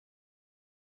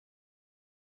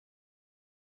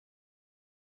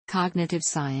Cognitive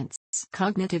science.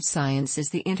 Cognitive science is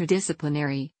the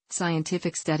interdisciplinary,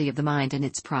 scientific study of the mind and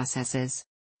its processes.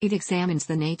 It examines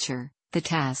the nature, the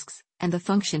tasks, and the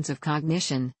functions of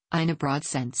cognition, in a broad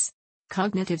sense.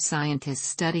 Cognitive scientists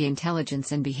study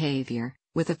intelligence and behavior,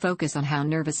 with a focus on how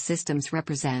nervous systems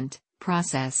represent,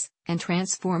 process, and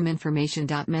transform information.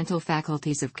 Mental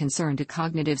faculties of concern to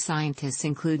cognitive scientists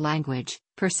include language,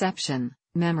 perception,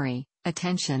 memory,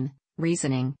 attention,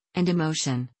 reasoning, and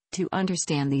emotion. To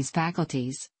understand these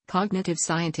faculties, cognitive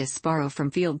scientists borrow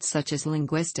from fields such as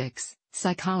linguistics,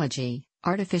 psychology,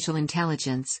 artificial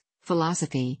intelligence,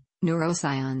 philosophy,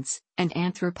 neuroscience, and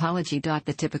anthropology.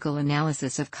 The typical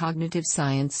analysis of cognitive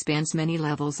science spans many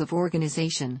levels of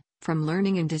organization, from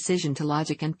learning and decision to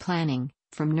logic and planning,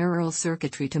 from neural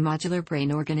circuitry to modular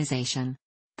brain organization.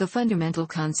 The fundamental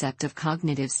concept of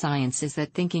cognitive science is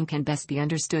that thinking can best be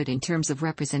understood in terms of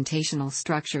representational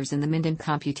structures in the mind and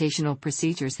computational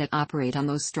procedures that operate on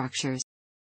those structures.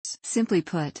 Simply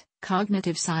put,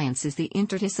 cognitive science is the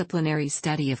interdisciplinary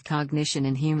study of cognition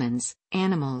in humans,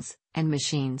 animals, and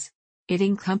machines. It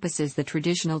encompasses the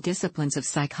traditional disciplines of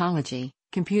psychology,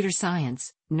 computer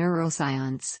science,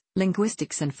 neuroscience,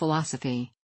 linguistics, and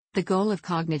philosophy. The goal of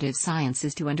cognitive science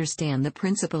is to understand the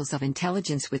principles of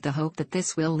intelligence with the hope that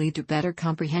this will lead to better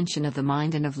comprehension of the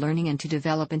mind and of learning and to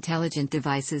develop intelligent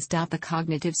devices. The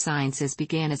cognitive sciences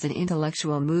began as an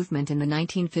intellectual movement in the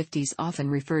 1950s, often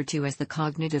referred to as the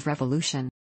cognitive revolution.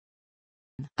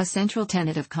 A central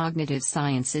tenet of cognitive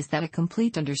science is that a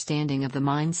complete understanding of the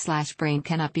mind/brain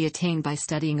cannot be attained by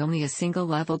studying only a single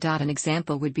level. An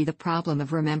example would be the problem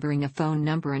of remembering a phone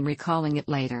number and recalling it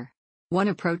later. One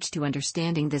approach to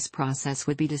understanding this process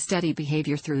would be to study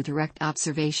behavior through direct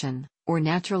observation, or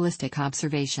naturalistic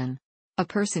observation. A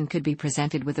person could be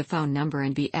presented with a phone number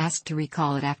and be asked to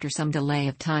recall it after some delay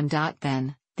of time.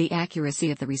 Then, the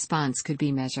accuracy of the response could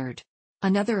be measured.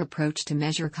 Another approach to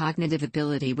measure cognitive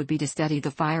ability would be to study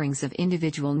the firings of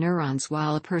individual neurons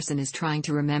while a person is trying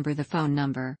to remember the phone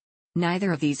number.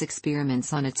 Neither of these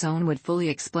experiments on its own would fully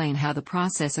explain how the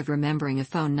process of remembering a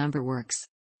phone number works.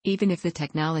 Even if the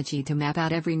technology to map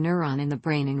out every neuron in the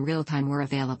brain in real time were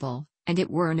available, and it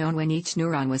were known when each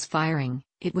neuron was firing,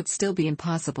 it would still be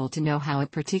impossible to know how a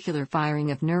particular firing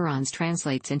of neurons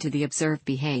translates into the observed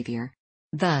behavior.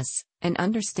 Thus, an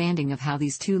understanding of how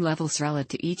these two levels relate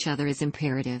to each other is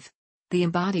imperative. The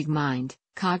embodied mind,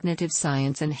 cognitive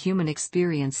science and human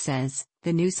experience says,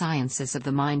 the new sciences of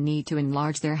the mind need to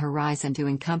enlarge their horizon to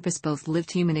encompass both lived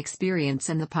human experience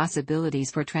and the possibilities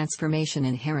for transformation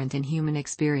inherent in human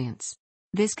experience.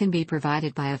 This can be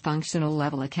provided by a functional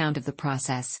level account of the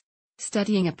process.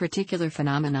 Studying a particular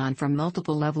phenomenon from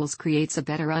multiple levels creates a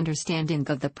better understanding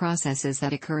of the processes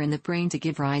that occur in the brain to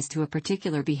give rise to a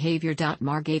particular behavior.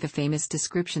 Marr gave a famous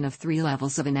description of 3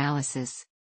 levels of analysis.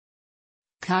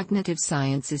 Cognitive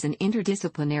science is an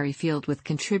interdisciplinary field with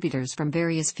contributors from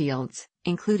various fields,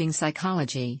 including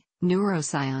psychology,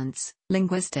 neuroscience,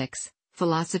 linguistics,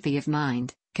 philosophy of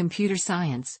mind, computer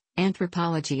science,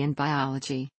 anthropology, and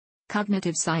biology.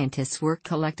 Cognitive scientists work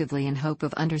collectively in hope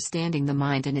of understanding the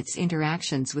mind and its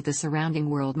interactions with the surrounding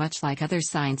world, much like other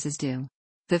sciences do.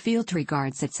 The field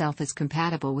regards itself as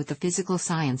compatible with the physical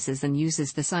sciences and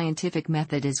uses the scientific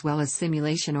method as well as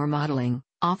simulation or modeling,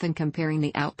 often comparing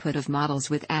the output of models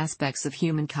with aspects of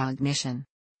human cognition.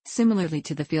 Similarly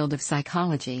to the field of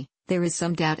psychology, there is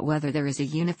some doubt whether there is a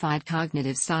unified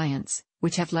cognitive science,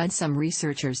 which have led some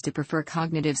researchers to prefer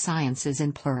cognitive sciences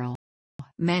in plural.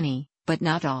 Many, but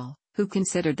not all, who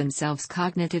consider themselves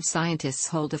cognitive scientists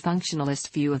hold a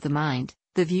functionalist view of the mind,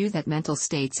 the view that mental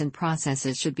states and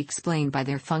processes should be explained by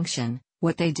their function,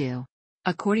 what they do.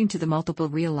 According to the multiple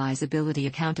realizability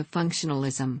account of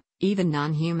functionalism, even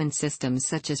non-human systems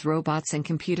such as robots and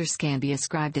computers can be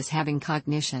ascribed as having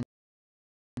cognition.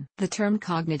 The term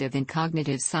cognitive in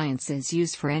cognitive science is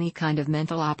used for any kind of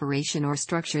mental operation or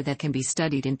structure that can be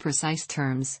studied in precise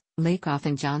terms. Lakoff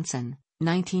and Johnson,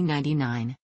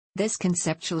 1999. This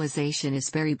conceptualization is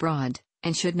very broad,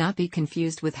 and should not be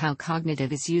confused with how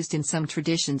cognitive is used in some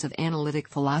traditions of analytic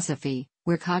philosophy,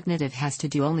 where cognitive has to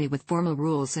do only with formal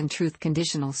rules and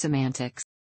truth-conditional semantics.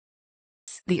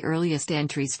 The earliest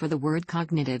entries for the word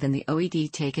cognitive in the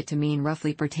OED take it to mean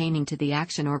roughly pertaining to the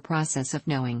action or process of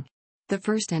knowing. The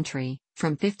first entry,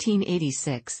 from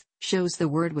 1586, shows the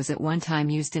word was at one time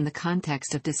used in the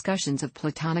context of discussions of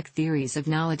Platonic theories of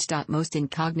knowledge. Most in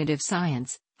cognitive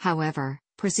science, however,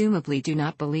 presumably do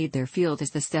not believe their field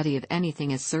is the study of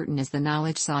anything as certain as the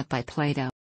knowledge sought by Plato.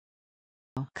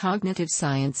 Cognitive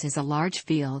science is a large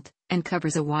field, and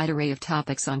covers a wide array of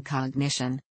topics on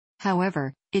cognition.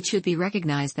 However, it should be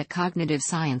recognized that cognitive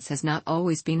science has not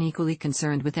always been equally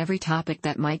concerned with every topic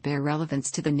that might bear relevance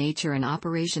to the nature and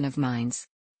operation of minds.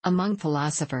 Among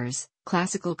philosophers,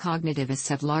 classical cognitivists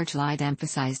have largely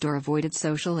emphasized or avoided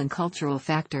social and cultural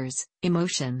factors,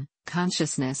 emotion,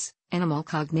 consciousness, animal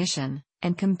cognition,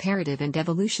 and comparative and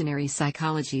evolutionary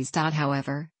psychologies.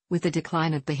 However, with the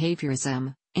decline of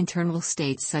behaviorism, internal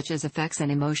states such as affects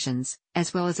and emotions,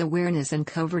 as well as awareness and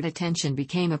covert attention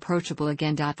became approachable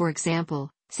again. For example,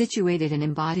 situated and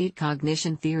embodied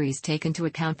cognition theories take into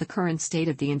account the current state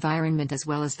of the environment as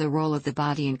well as the role of the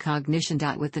body in cognition.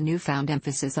 With the newfound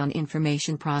emphasis on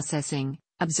information processing,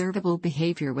 observable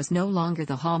behavior was no longer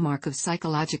the hallmark of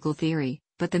psychological theory,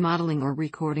 but the modeling or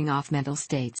recording of mental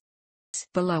states.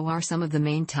 Below are some of the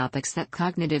main topics that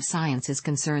cognitive science is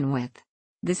concerned with.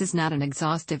 This is not an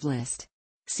exhaustive list.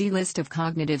 See list of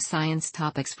cognitive science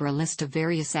topics for a list of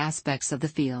various aspects of the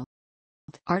field.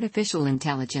 Artificial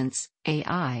intelligence,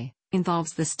 AI,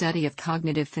 involves the study of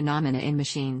cognitive phenomena in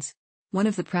machines. One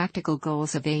of the practical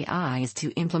goals of AI is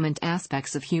to implement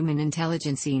aspects of human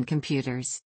intelligence in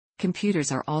computers.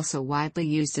 Computers are also widely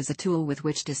used as a tool with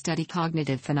which to study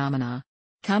cognitive phenomena.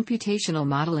 Computational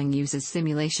modeling uses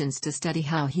simulations to study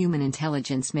how human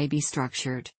intelligence may be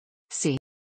structured. C.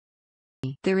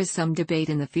 There is some debate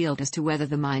in the field as to whether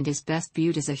the mind is best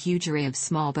viewed as a huge array of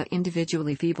small but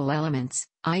individually feeble elements,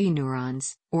 i.e.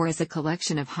 neurons, or as a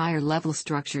collection of higher-level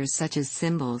structures such as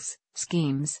symbols,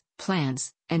 schemes,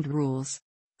 plans, and rules.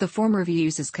 The former view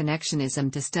uses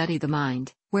connectionism to study the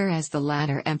mind, whereas the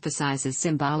latter emphasizes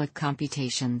symbolic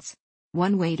computations.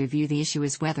 One way to view the issue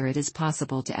is whether it is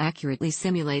possible to accurately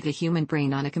simulate a human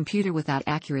brain on a computer without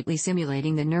accurately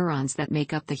simulating the neurons that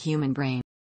make up the human brain.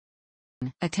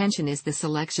 Attention is the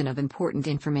selection of important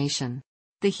information.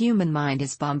 The human mind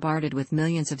is bombarded with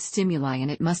millions of stimuli and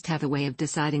it must have a way of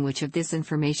deciding which of this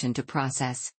information to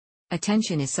process.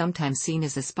 Attention is sometimes seen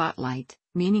as a spotlight,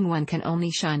 meaning one can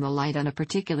only shine the light on a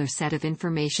particular set of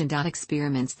information.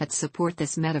 Experiments that support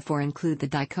this metaphor include the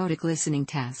dicodic listening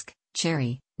task,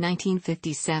 Cherry,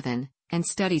 1957, and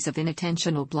studies of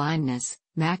inattentional blindness,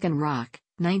 Mack and Rock,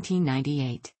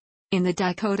 1998. In the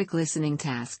dicodic listening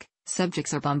task,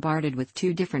 subjects are bombarded with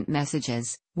two different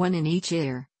messages, one in each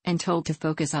ear, and told to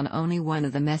focus on only one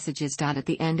of the messages. At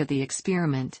the end of the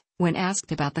experiment, when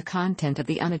asked about the content of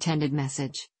the unattended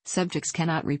message, subjects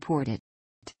cannot report it.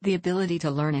 The ability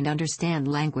to learn and understand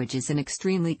language is an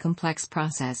extremely complex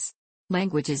process.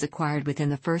 Language is acquired within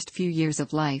the first few years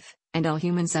of life, and all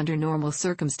humans under normal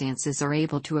circumstances are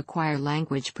able to acquire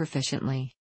language proficiently.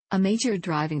 A major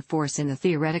driving force in the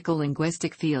theoretical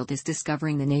linguistic field is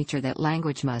discovering the nature that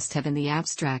language must have in the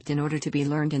abstract in order to be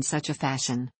learned in such a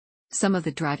fashion. Some of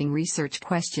the driving research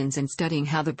questions in studying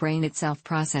how the brain itself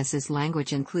processes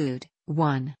language include: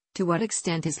 1. To what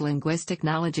extent is linguistic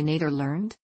knowledge innate or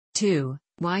learned? 2.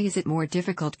 Why is it more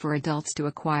difficult for adults to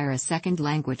acquire a second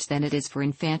language than it is for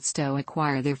infants to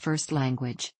acquire their first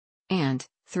language? And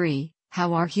 3.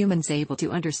 How are humans able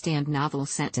to understand novel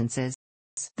sentences?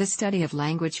 The study of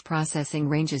language processing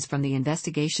ranges from the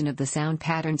investigation of the sound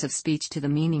patterns of speech to the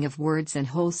meaning of words and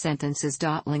whole sentences.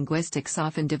 Linguistics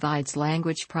often divides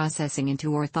language processing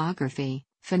into orthography,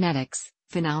 phonetics,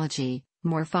 phonology,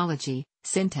 morphology,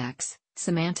 syntax,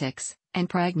 semantics, and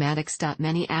pragmatics.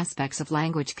 Many aspects of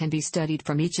language can be studied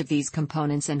from each of these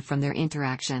components and from their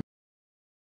interaction.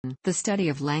 The study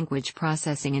of language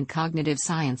processing in cognitive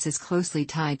science is closely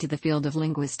tied to the field of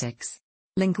linguistics.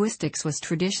 Linguistics was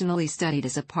traditionally studied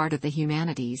as a part of the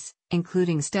humanities,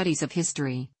 including studies of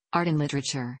history, art and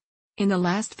literature. In the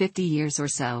last 50 years or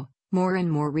so, more and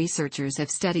more researchers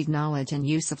have studied knowledge and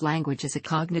use of language as a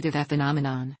cognitive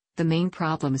phenomenon, the main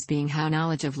problems being how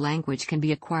knowledge of language can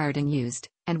be acquired and used,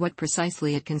 and what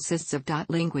precisely it consists of.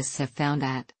 Linguists have found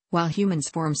that, while humans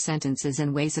form sentences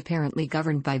in ways apparently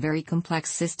governed by very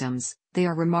complex systems, they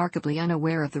are remarkably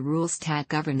unaware of the rules that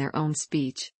govern their own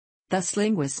speech. Thus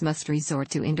linguists must resort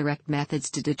to indirect methods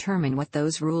to determine what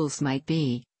those rules might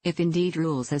be, if indeed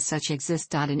rules as such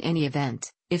exist. In any event,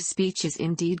 if speech is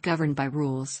indeed governed by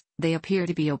rules, they appear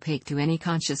to be opaque to any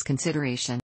conscious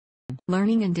consideration.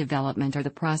 Learning and development are the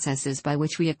processes by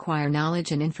which we acquire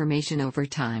knowledge and information over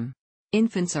time.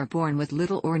 Infants are born with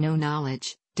little or no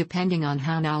knowledge, depending on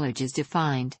how knowledge is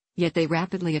defined, yet they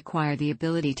rapidly acquire the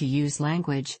ability to use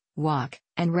language, walk,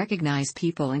 and recognize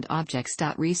people and objects.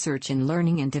 Research in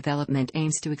learning and development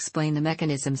aims to explain the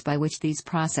mechanisms by which these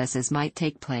processes might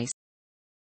take place.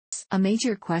 A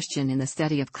major question in the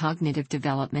study of cognitive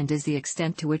development is the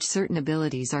extent to which certain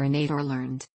abilities are innate or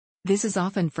learned. This is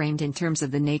often framed in terms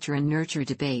of the nature and nurture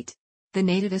debate. The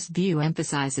nativist view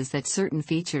emphasizes that certain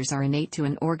features are innate to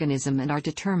an organism and are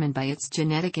determined by its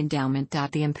genetic endowment.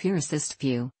 The empiricist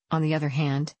view, on the other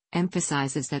hand,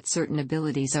 emphasizes that certain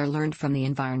abilities are learned from the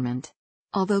environment.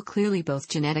 Although clearly both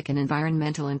genetic and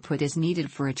environmental input is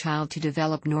needed for a child to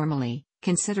develop normally,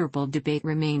 considerable debate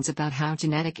remains about how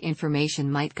genetic information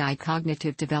might guide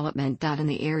cognitive development. In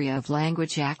the area of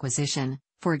language acquisition,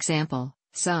 for example,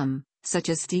 some, such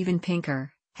as Steven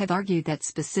Pinker, have argued that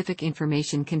specific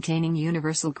information containing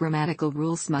universal grammatical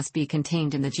rules must be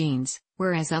contained in the genes,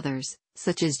 whereas others,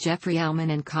 such as Jeffrey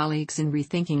Ellman and colleagues in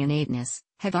Rethinking Innateness,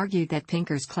 have argued that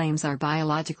Pinker's claims are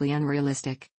biologically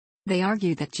unrealistic. They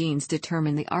argue that genes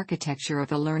determine the architecture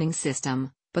of a learning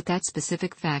system, but that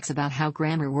specific facts about how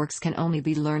grammar works can only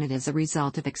be learned as a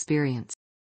result of experience.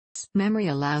 Memory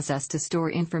allows us to store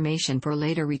information for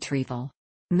later retrieval.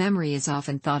 Memory is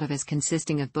often thought of as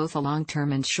consisting of both a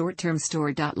long-term and short-term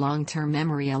store. Long-term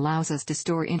memory allows us to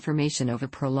store information over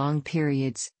prolonged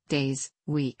periods, days,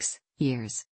 weeks,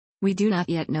 years. We do not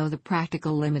yet know the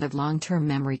practical limit of long-term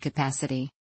memory capacity.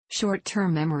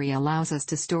 Short-term memory allows us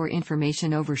to store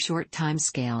information over short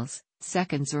timescales,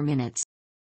 seconds or minutes.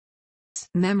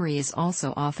 Memory is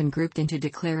also often grouped into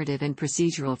declarative and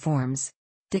procedural forms.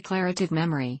 Declarative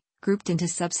memory, grouped into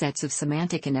subsets of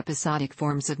semantic and episodic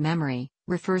forms of memory,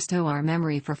 refers to our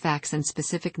memory for facts and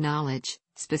specific knowledge,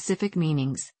 specific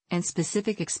meanings, and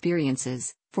specific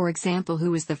experiences, for example,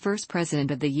 who was the first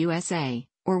president of the USA,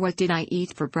 or what did I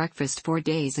eat for breakfast 4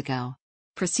 days ago.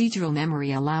 Procedural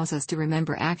memory allows us to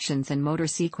remember actions and motor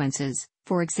sequences,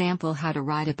 for example, how to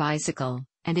ride a bicycle,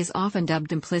 and is often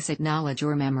dubbed implicit knowledge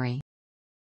or memory.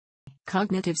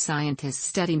 Cognitive scientists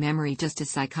study memory just as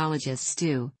psychologists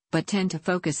do, but tend to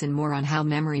focus in more on how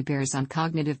memory bears on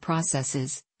cognitive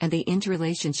processes, and the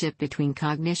interrelationship between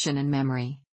cognition and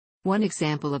memory. One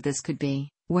example of this could be,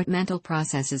 what mental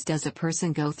processes does a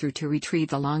person go through to retrieve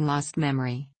the long-lost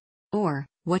memory? Or,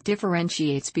 what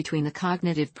differentiates between the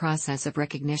cognitive process of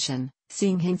recognition,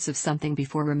 seeing hints of something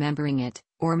before remembering it,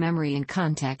 or memory in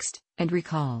context, and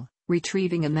recall,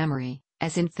 retrieving a memory,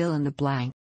 as in fill in the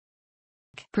blank.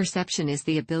 Perception is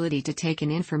the ability to take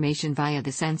in information via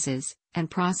the senses,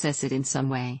 and process it in some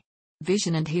way.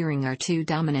 Vision and hearing are two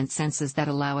dominant senses that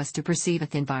allow us to perceive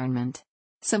the environment.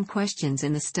 Some questions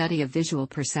in the study of visual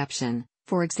perception,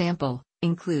 for example,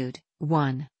 include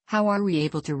 1. How are we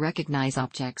able to recognize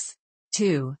objects?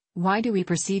 2. Why do we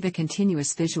perceive a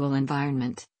continuous visual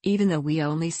environment, even though we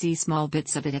only see small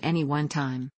bits of it at any one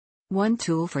time? One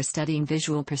tool for studying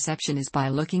visual perception is by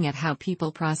looking at how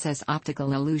people process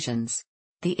optical illusions.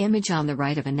 The image on the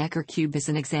right of a Necker cube is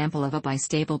an example of a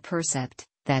bistable percept,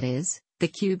 that is, the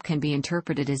cube can be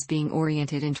interpreted as being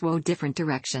oriented in 2 different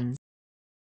directions.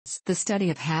 The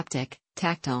study of haptic,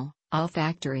 tactile,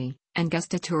 olfactory, and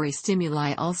gustatory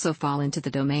stimuli also fall into the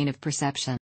domain of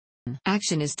perception.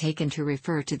 Action is taken to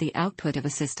refer to the output of a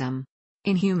system.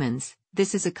 In humans,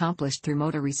 this is accomplished through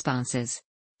motor responses.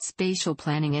 Spatial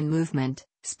planning and movement,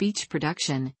 speech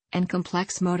production, and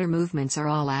complex motor movements are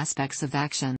all aspects of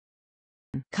action.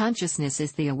 Consciousness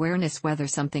is the awareness whether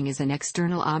something is an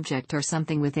external object or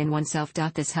something within oneself.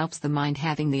 This helps the mind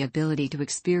having the ability to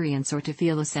experience or to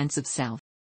feel a sense of self.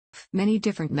 Many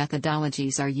different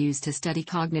methodologies are used to study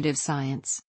cognitive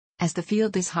science. As the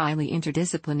field is highly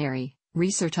interdisciplinary,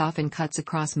 research often cuts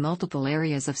across multiple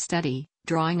areas of study,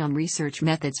 drawing on research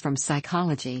methods from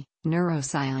psychology,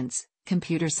 neuroscience,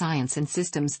 computer science, and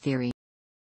systems theory.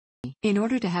 In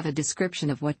order to have a description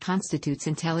of what constitutes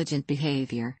intelligent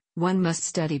behavior, one must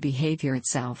study behavior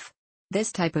itself.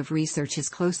 This type of research is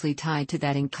closely tied to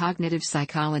that in cognitive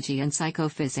psychology and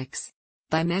psychophysics.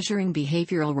 By measuring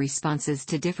behavioral responses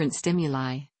to different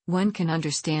stimuli, one can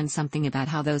understand something about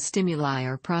how those stimuli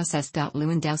are processed.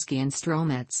 Lewandowski and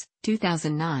Strometz,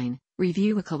 2009,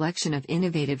 review a collection of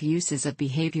innovative uses of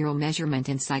behavioral measurement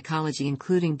in psychology,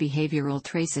 including behavioral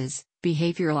traces,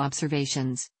 behavioral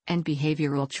observations, and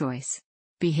behavioral choice.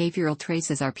 Behavioral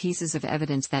traces are pieces of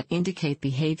evidence that indicate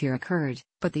behavior occurred,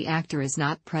 but the actor is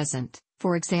not present,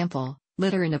 for example,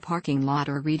 litter in a parking lot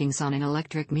or readings on an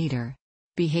electric meter.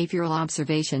 Behavioral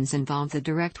observations involve the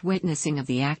direct witnessing of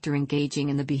the actor engaging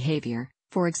in the behavior,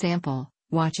 for example,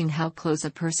 watching how close a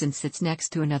person sits next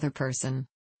to another person.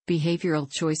 Behavioral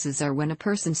choices are when a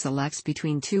person selects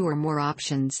between 2 or more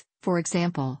options, for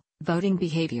example, voting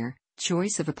behavior,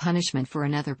 choice of a punishment for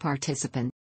another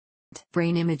participant.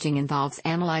 Brain imaging involves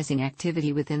analyzing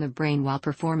activity within the brain while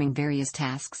performing various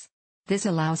tasks. This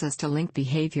allows us to link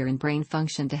behavior and brain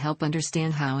function to help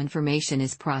understand how information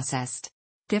is processed.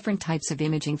 Different types of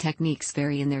imaging techniques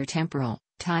vary in their temporal,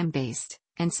 time-based,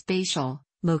 and spatial,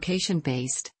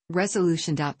 location-based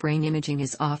resolution. Brain imaging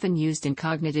is often used in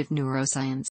cognitive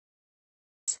neuroscience.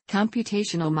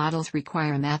 Computational models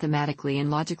require a mathematically and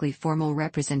logically formal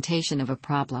representation of a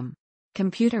problem.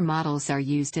 Computer models are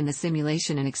used in the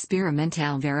simulation and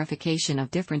experimental verification of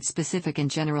different specific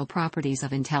and general properties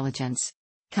of intelligence.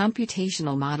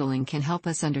 Computational modeling can help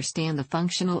us understand the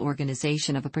functional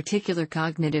organization of a particular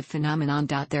cognitive phenomenon.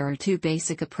 There are two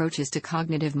basic approaches to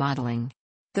cognitive modeling.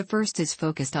 The first is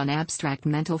focused on abstract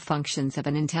mental functions of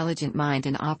an intelligent mind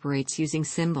and operates using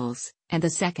symbols, and the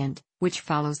second, which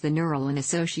follows the neural and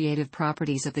associative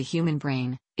properties of the human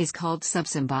brain, is called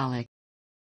subsymbolic.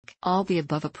 All the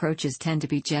above approaches tend to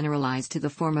be generalized to the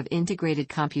form of integrated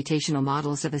computational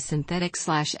models of a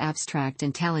synthetic/abstract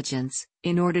intelligence,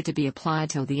 in order to be applied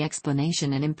to the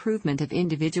explanation and improvement of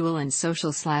individual and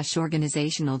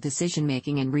social/organizational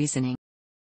decision-making and reasoning.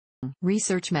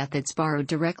 Research methods borrowed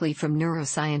directly from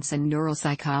neuroscience and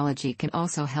neuropsychology can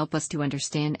also help us to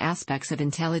understand aspects of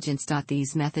intelligence.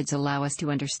 These methods allow us to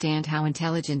understand how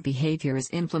intelligent behavior is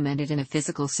implemented in a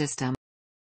physical system.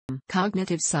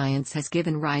 Cognitive science has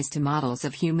given rise to models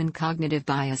of human cognitive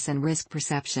bias and risk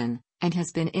perception, and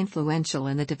has been influential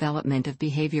in the development of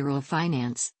behavioral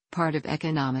finance, part of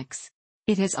economics.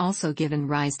 It has also given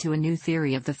rise to a new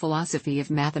theory of the philosophy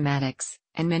of mathematics,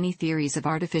 and many theories of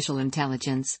artificial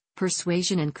intelligence,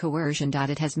 persuasion and coercion.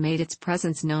 It has made its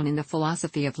presence known in the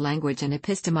philosophy of language and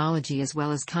epistemology, as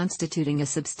well as constituting a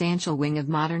substantial wing of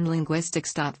modern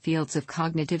linguistics. Fields of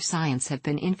cognitive science have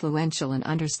been influential in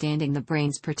understanding the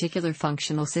brain's particular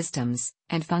functional systems,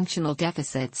 and functional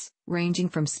deficits, ranging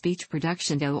from speech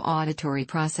production to auditory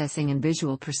processing and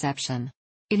visual perception.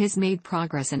 It has made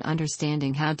progress in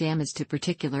understanding how damage to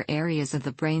particular areas of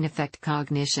the brain affect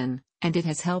cognition, and it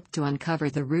has helped to uncover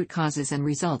the root causes and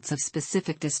results of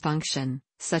specific dysfunction,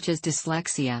 such as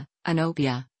dyslexia,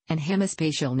 anopia, and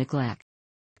hemispatial neglect.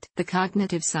 The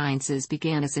cognitive sciences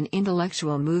began as an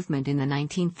intellectual movement in the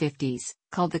 1950s,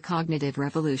 called the Cognitive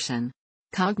Revolution.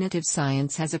 Cognitive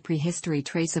science has a prehistory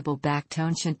traceable back to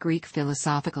ancient Greek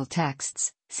philosophical texts,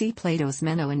 see Plato's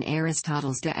Meno and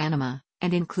Aristotle's De Anima,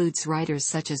 and includes writers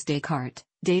such as Descartes,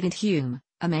 David Hume,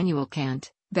 Immanuel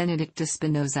Kant, Benedict de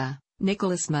Spinoza,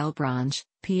 Nicolas Malebranche,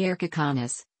 Pierre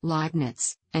Cacanis,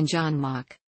 Leibniz, and John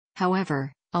Locke.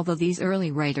 However, although these early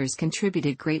writers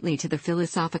contributed greatly to the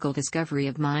philosophical discovery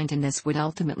of mind, and this would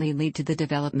ultimately lead to the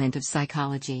development of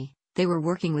psychology, they were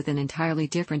working with an entirely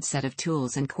different set of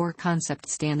tools and core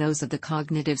concepts than those of the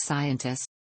cognitive scientists.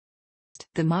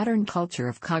 The modern culture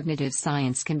of cognitive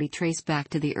science can be traced back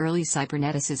to the early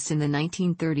cyberneticists in the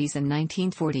 1930s and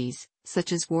 1940s,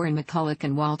 such as Warren McCulloch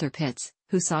and Walter Pitts,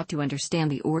 who sought to understand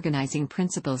the organizing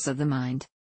principles of the mind.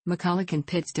 McCulloch and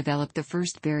Pitts developed the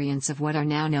first variants of what are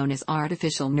now known as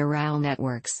artificial neural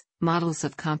networks, models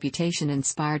of computation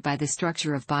inspired by the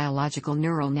structure of biological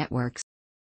neural networks.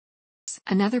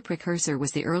 Another precursor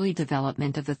was the early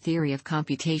development of the theory of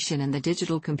computation and the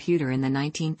digital computer in the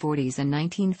 1940s and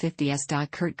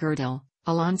 1950s. Kurt Gödel,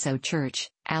 Alonzo Church,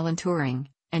 Alan Turing,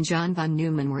 and John von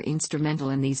Neumann were instrumental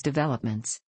in these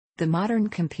developments. The modern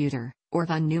computer, or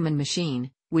von Neumann machine,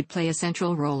 would play a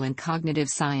central role in cognitive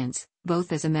science,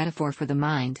 both as a metaphor for the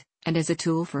mind, and as a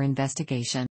tool for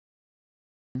investigation.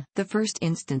 The first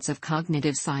instance of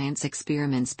cognitive science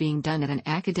experiments being done at an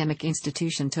academic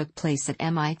institution took place at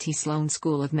MIT Sloan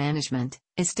School of Management,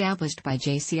 established by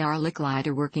J.C.R.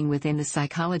 Licklider, working within the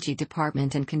psychology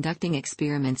department and conducting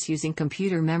experiments using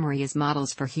computer memory as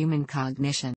models for human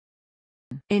cognition.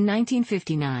 In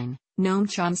 1959, Noam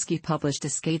Chomsky published a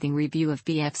scathing review of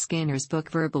B.F. Skinner's book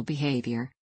Verbal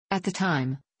Behavior. At the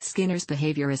time, Skinner's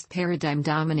behaviorist paradigm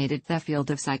dominated the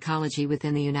field of psychology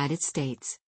within the United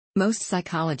States. Most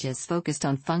psychologists focused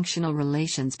on functional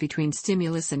relations between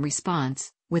stimulus and response,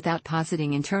 without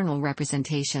positing internal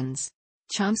representations.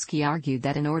 Chomsky argued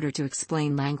that in order to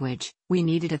explain language, we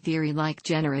needed a theory like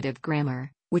generative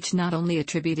grammar, which not only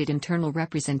attributed internal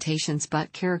representations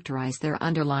but characterized their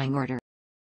underlying order.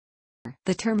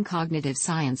 The term cognitive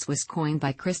science was coined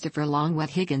by Christopher Longwet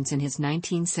Higgins in his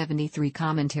 1973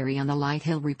 commentary on the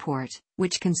Lighthill Report,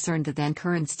 which concerned the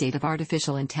then-current state of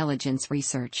artificial intelligence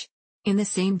research. In the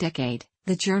same decade,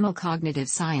 the journal Cognitive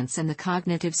Science and the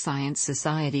Cognitive Science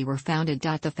Society were founded.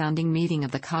 The founding meeting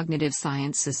of the Cognitive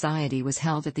Science Society was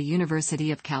held at the University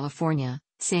of California,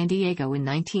 San Diego in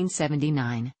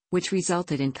 1979, which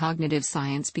resulted in cognitive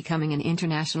science becoming an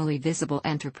internationally visible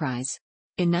enterprise.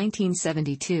 In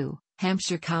 1972,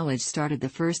 Hampshire College started the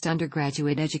first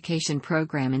undergraduate education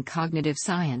program in cognitive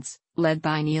science, led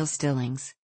by Neil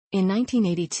Stillings. In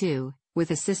 1982, with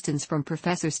assistance from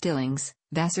Professor Stillings,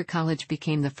 Vassar College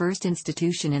became the first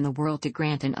institution in the world to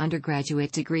grant an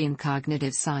undergraduate degree in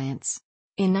cognitive science.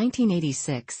 In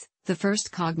 1986, The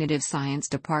first cognitive science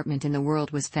department in the world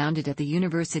was founded at the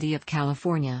University of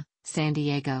California, San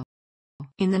Diego.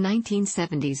 In the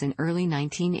 1970s and early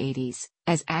 1980s,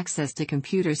 as access to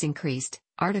computers increased,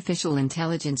 artificial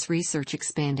intelligence research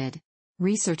expanded.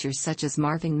 Researchers such as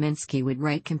Marvin Minsky would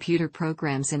write computer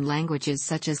programs in languages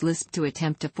such as Lisp to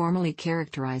attempt to formally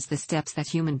characterize the steps that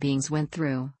human beings went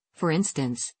through, for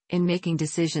instance, in making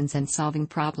decisions and solving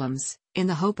problems, in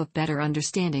the hope of better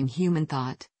understanding human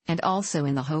thought, and also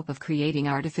in the hope of creating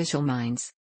artificial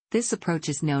minds. This approach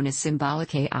is known as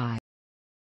symbolic AI.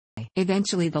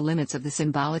 Eventually, the limits of the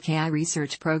symbolic AI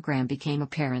research program became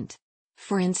apparent.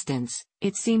 For instance,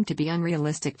 it seemed to be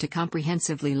unrealistic to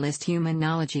comprehensively list human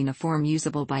knowledge in a form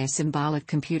usable by a symbolic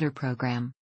computer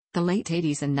program. The late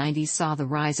 80s and 90s saw the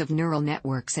rise of neural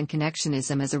networks and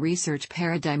connectionism as a research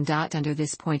paradigm. Under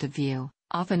this point of view,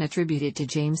 often attributed to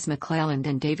James McClelland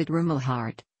and David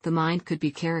Rumelhart, the mind could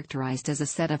be characterized as a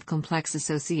set of complex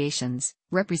associations,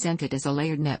 represented as a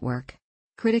layered network.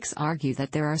 Critics argue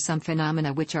that there are some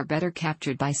phenomena which are better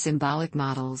captured by symbolic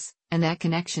models, and that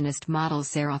connectionist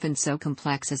models are often so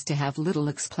complex as to have little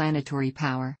explanatory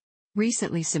power.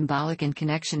 Recently, symbolic and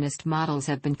connectionist models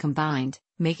have been combined,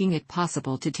 making it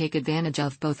possible to take advantage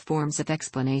of both forms of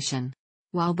explanation.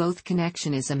 While both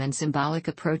connectionism and symbolic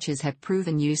approaches have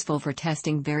proven useful for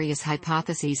testing various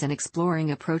hypotheses and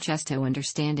exploring approaches to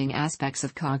understanding aspects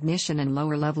of cognition and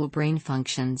lower-level brain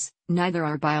functions, neither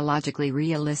are biologically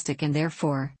realistic and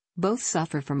therefore, both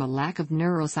suffer from a lack of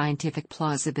neuroscientific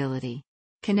plausibility.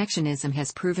 Connectionism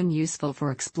has proven useful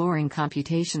for exploring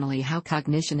computationally how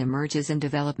cognition emerges in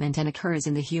development and occurs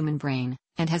in the human brain,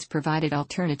 and has provided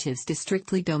alternatives to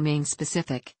strictly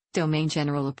domain-specific,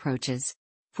 domain-general approaches.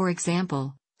 For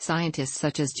example, scientists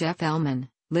such as Jeff Ellman,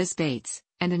 Liz Bates,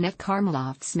 and Annette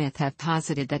Karmeloff-Smith have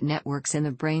posited that networks in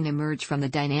the brain emerge from the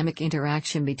dynamic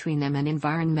interaction between them and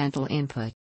environmental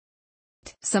input.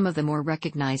 Some of the more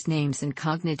recognized names in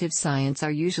cognitive science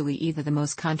are usually either the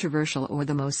most controversial or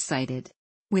the most cited.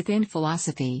 Within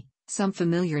philosophy, some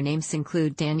familiar names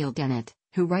include Daniel Dennett,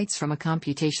 who writes from a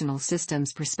computational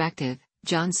systems perspective,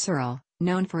 John Searle,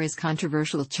 known for his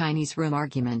controversial Chinese room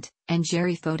argument, and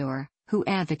Jerry Fodor, who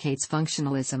advocates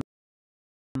functionalism.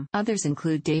 Others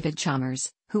include David Chalmers,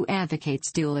 who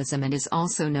advocates dualism and is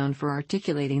also known for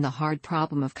articulating the hard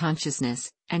problem of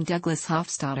consciousness, and Douglas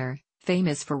Hofstadter,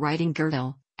 famous for writing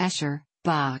Gödel, Escher,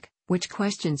 Bach, which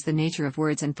questions the nature of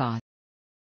words and thought.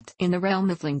 In the realm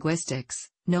of linguistics,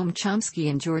 Noam Chomsky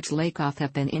and George Lakoff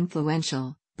have been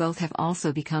influential. Both have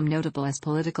also become notable as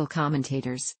political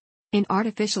commentators. In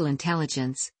artificial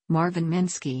intelligence, Marvin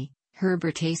Minsky,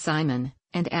 Herbert A. Simon,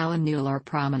 and Alan Newell are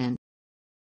prominent.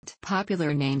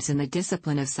 Popular names in the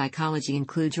discipline of psychology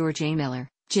include George A. Miller,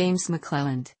 James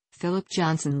McClelland, Philip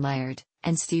Johnson Laird,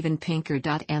 and Steven Pinker.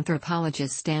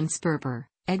 Anthropologists Stan Sperber,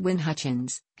 Edwin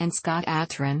Hutchins, and Scott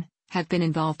Atran have been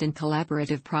involved in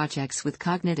collaborative projects with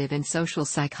cognitive and social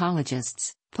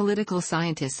psychologists, political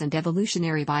scientists and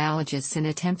evolutionary biologists in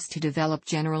attempts to develop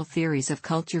general theories of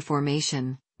culture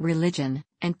formation, religion,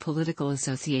 and political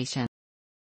association.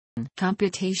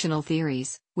 Computational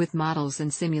theories, with models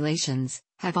and simulations,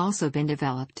 have also been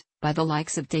developed by the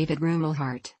likes of David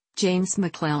Rumelhart, James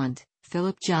McClelland,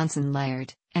 Philip Johnson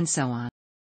Laird, and so on.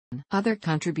 Other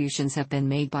contributions have been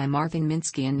made by Marvin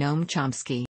Minsky and Noam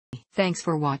Chomsky. Thanks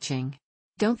for watching.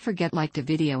 Don't forget to like the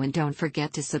video and don't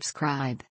forget to subscribe.